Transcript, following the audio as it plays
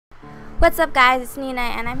What's up guys, it's Nina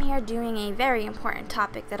and I'm here doing a very important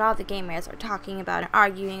topic that all the gamers are talking about and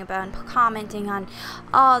arguing about and commenting on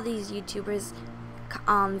all these YouTubers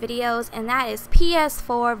videos, and that is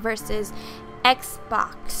PS4 versus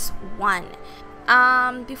Xbox One.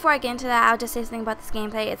 Before I get into that, I'll just say something about this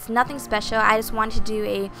gameplay. It's nothing special. I just wanted to do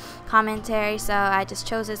a commentary, so I just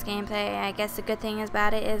chose this gameplay. I guess the good thing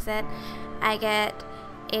about it is that I get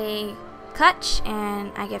a clutch and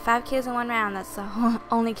I get 5 kills in one round. That's the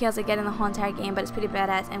only kills I get in the whole entire game, but it's pretty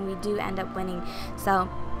badass and we do end up winning. So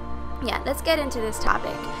yeah, let's get into this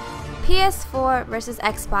topic. PS4 versus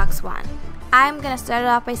Xbox One. I'm gonna start it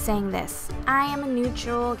off by saying this. I am a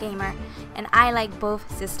neutral gamer and I like both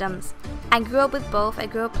systems. I grew up with both. I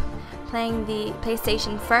grew up playing the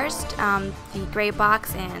PlayStation first, the gray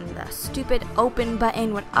box, and the stupid open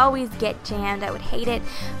button would always get jammed. I would hate it,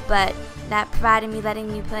 but that provided me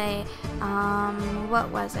letting me play, what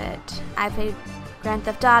was it? I played Grand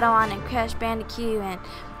Theft Auto on and Crash Bandicoot and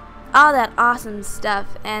all that awesome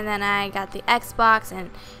stuff. And then I got the Xbox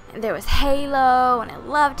and there was Halo, and I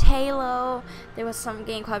loved Halo. There was some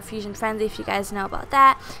game called Fusion Frenzy, if you guys know about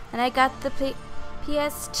that. And I got the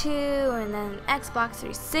PS2 and then Xbox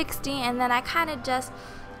 360, and then I kind of just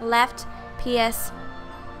left PS2.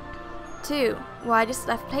 Well, I just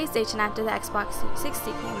left PlayStation after the Xbox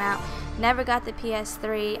 360 came out. Never got the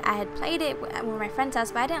PS3. I had played it with my friend's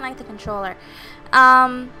house, but I didn't like the controller.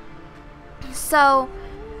 So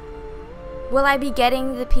will I be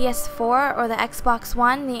getting the PS4 or the Xbox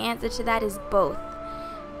One? The answer to that is both.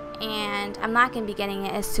 And I'm not going to be getting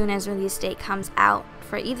it as soon as release date comes out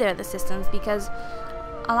for either of the systems, because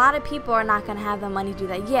a lot of people are not going to have the money to do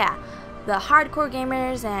that. Yeah, the hardcore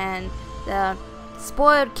gamers and the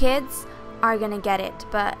spoiled kids are going to get it,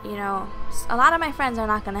 but you know, a lot of my friends are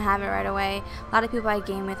not going to have it right away. A lot of people I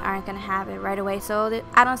game with aren't going to have it right away, so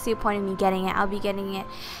I don't see a point in me getting it. I'll be getting it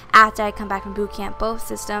after I come back from boot camp, both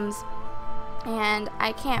systems, and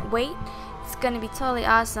I can't wait. It's going to be totally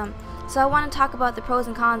awesome. So I want to talk about the pros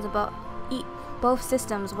and cons about both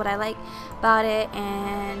systems, what I like about it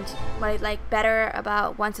and what I like better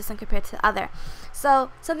about one system compared to the other. So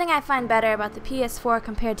something I find better about the PS4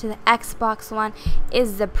 compared to the Xbox One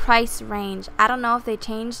is the price range. I don't know if they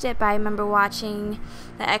changed it, but I remember watching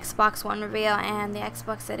the Xbox One reveal and the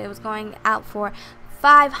Xbox said it was going out for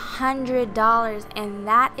 $500, and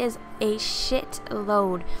that is a shit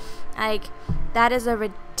load. Like, that is a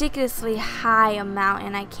ridiculously high amount,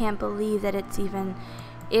 and I can't believe that it's even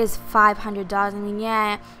is $500. I mean,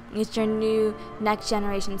 yeah, it's your new next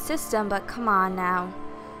generation system, but come on now.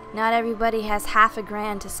 Not everybody has half a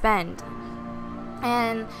grand to spend.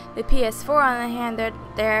 And the PS4 on the hand,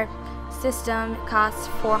 their system costs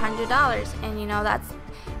 $400, and you know, that's,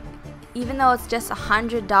 even though it's just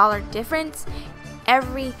 $100 difference,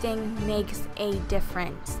 everything makes a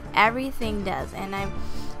difference. Everything does, and I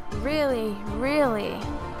really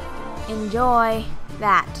enjoy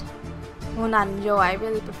that. Well, not enjoy, I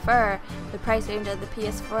really prefer the price range of the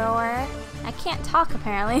PS4. I can't talk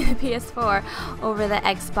apparently, the PS4 over the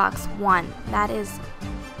Xbox One. That is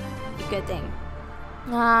a good thing.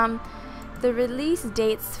 The release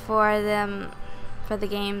dates for the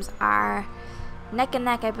games are neck and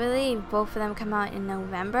neck. I believe both of them come out in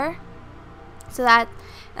November. So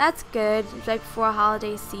that's good. It's right before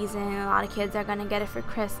holiday season. A lot of kids are gonna get it for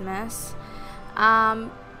Christmas.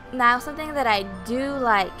 Now, something that I do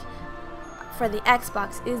like for the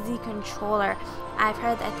Xbox is the controller. I've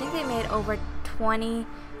heard that I think they made over 20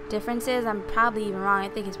 differences. I'm probably even wrong. I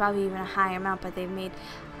think it's probably even a higher amount, but they've made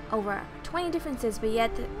over 20 differences, but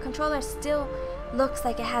yet the controller still looks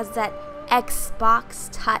like it has that Xbox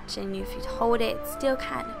touch, and if you hold it, it's still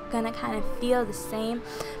gonna kind of feel the same,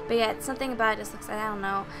 but yet something about it just looks like, I don't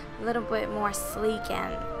know, a little bit more sleek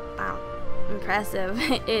and impressive.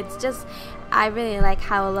 It's just, I really like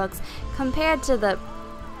how it looks compared to the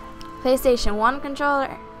PlayStation 1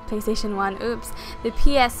 controller. The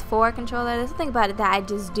PS4 controller. There's something about it that I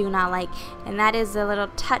just do not like, and that is the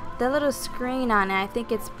little screen on it. I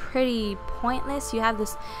think it's pretty pointless. You have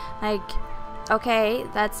this, like, okay,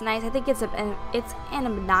 that's nice. I think it's an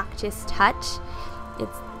obnoxious touch.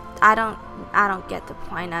 I don't get the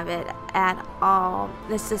point of it at all.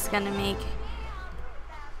 This is gonna make,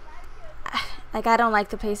 like, I don't like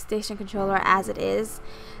the PlayStation controller as it is.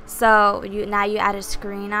 So now you add a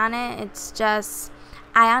screen on it. It's just,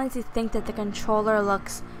 I honestly think that the controller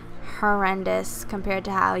looks horrendous compared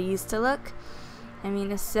to how it used to look. I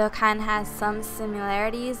mean, it still kind of has some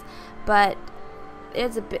similarities, but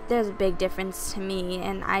there's a big difference to me,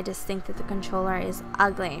 and I just think that the controller is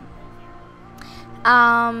ugly.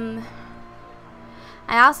 I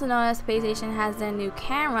also noticed PlayStation has their new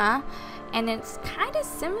camera, and it's kind of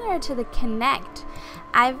similar to the Kinect.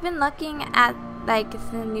 I've been looking at like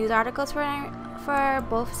the news articles for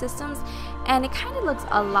both systems, and it kind of looks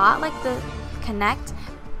a lot like the Kinect,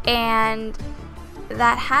 and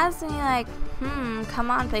that has me like, come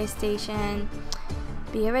on PlayStation,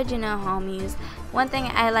 be original, homies. One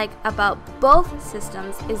thing I like about both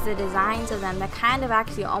systems is the designs of them. They're kind of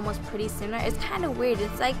actually almost pretty similar. It's kind of weird.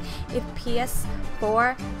 It's like if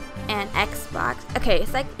PS4 and Xbox, okay,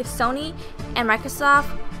 it's like if Sony and Microsoft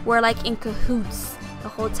were like in cahoots the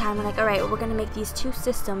whole time. We're like, alright, we're gonna make these two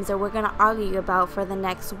systems that we're gonna argue about for the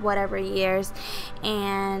next whatever years,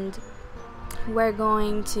 and we're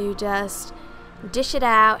going to just dish it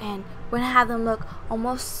out, and we're gonna have them look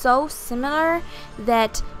almost so similar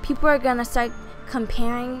that people are gonna start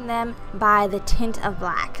comparing them by the tint of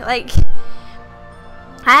black. Like,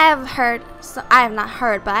 I have not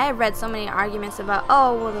heard, but I have read so many arguments about,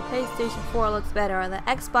 oh, well, the PlayStation 4 looks better, or the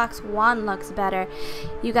Xbox One looks better.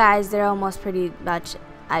 You guys, they're almost pretty much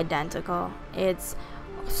identical. It's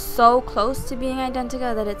so close to being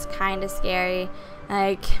identical that it's kind of scary.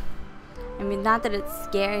 Like, I mean, not that it's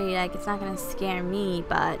scary, like, it's not gonna scare me,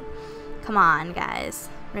 but come on, guys,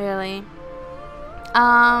 really.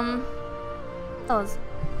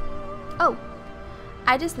 Oh,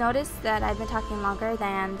 I just noticed that I've been talking longer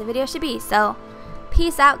than the video should be, so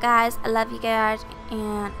peace out, guys. I love you guys,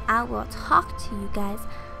 and I will talk to you guys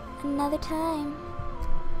another time.